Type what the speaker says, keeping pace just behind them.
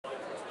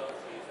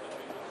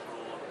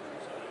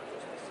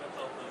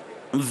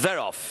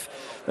Veroff.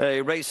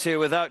 A race here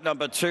without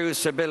number 2,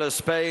 Sibylla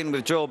Spain,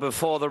 with draw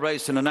before the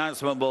race. An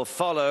announcement will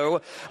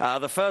follow.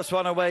 The first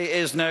one away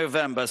is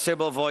November.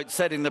 Sybil Voigt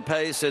setting the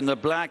pace in the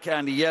black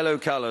and yellow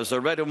colours.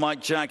 A red and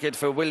white jacket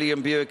for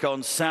William Buick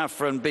on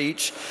Saffron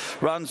Beach.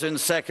 Runs in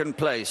second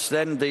place.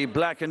 Then the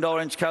black and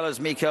orange colours,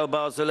 Mikel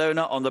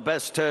Barcelona on the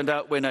best turned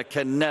out winner,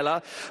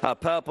 Canella. A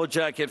purple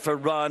jacket for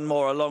Ryan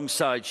Moore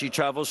alongside. She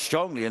travels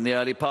strongly in the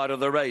early part of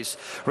the race.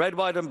 Red,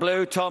 white and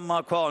blue, Tom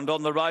Marquand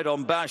on the right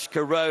on Bash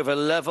Karova,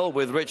 level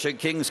with Richard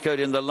Kingscote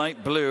in the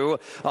light blue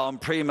on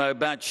Primo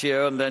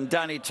Baccio, and then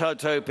Danny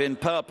Tudhope in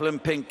purple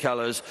and pink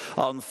colours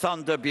on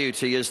Thunder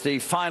Beauty is the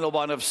final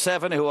one of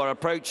 7 who are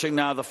approaching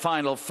now the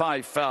final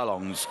 5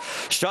 furlongs.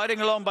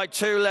 Striding along by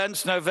 2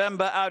 lengths,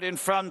 November out in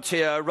front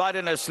here. Right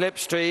in a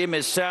slipstream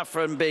is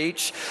Saffron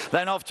Beach.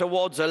 Then off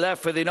towards the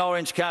left with an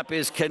orange cap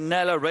is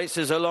Canella,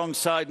 races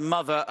alongside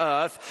Mother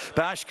Earth.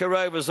 Bash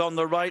Karova's on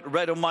the right,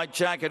 red and white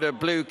jacket, a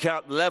blue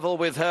cap. Level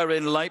with her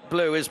in light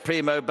blue is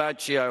Primo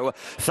Baccio.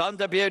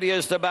 Thunder Beauty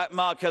is the back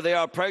marker. They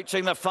are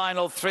approaching the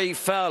final 3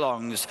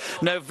 furlongs.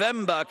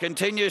 November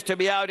continues to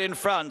be out in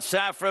front.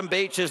 Saffron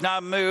Beach has now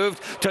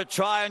moved to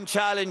try and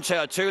challenge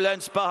her. 2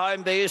 lengths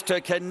behind these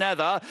to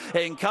Canella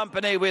in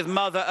company with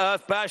Mother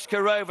Earth. Bash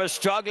Karova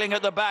struggling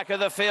at the back of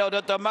the field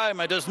at the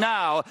moment, as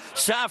now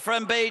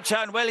Saffron Beach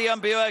and William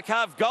Buick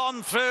have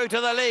gone through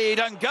to the lead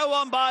and go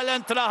on by a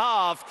length and a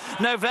half.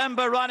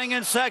 November running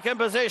in second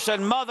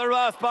position. Mother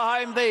Earth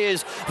behind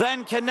these.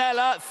 Then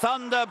Canella,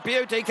 Thunder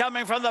Beauty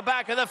coming from the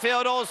back of the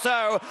field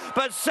also.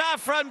 But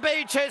Saffron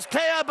Beach is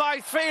clear by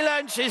 3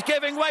 lengths. She's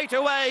giving weight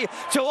away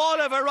to all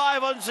of her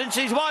rivals, and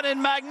she's won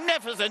in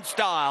magnificent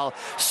style.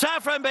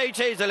 Saffron Beach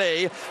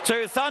easily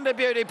to Thunder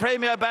Beauty,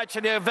 Premier Batch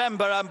in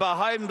November, and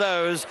behind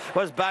those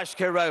was Bash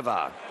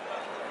Karova.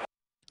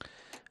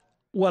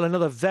 Well,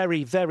 another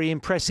very, very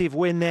impressive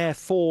win there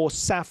for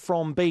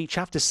Saffron Beach.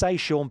 I have to say,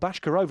 Sean,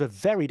 Bash Karova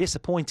very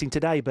disappointing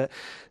today, but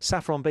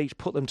Saffron Beach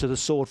put them to the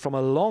sword from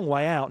a long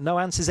way out. No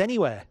answers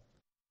anywhere.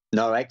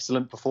 No,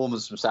 excellent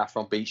performance from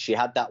Saffron Beach. She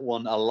had that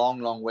one a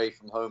long, long way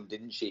from home,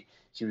 didn't she?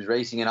 She was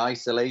racing in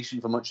isolation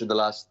for much of the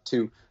last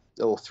 2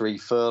 or 3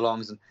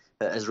 furlongs and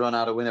has run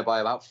out a winner by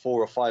about 4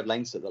 or 5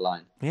 lengths at the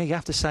line. Yeah, you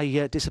have to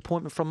say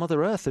disappointment from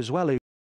Mother Earth as well, who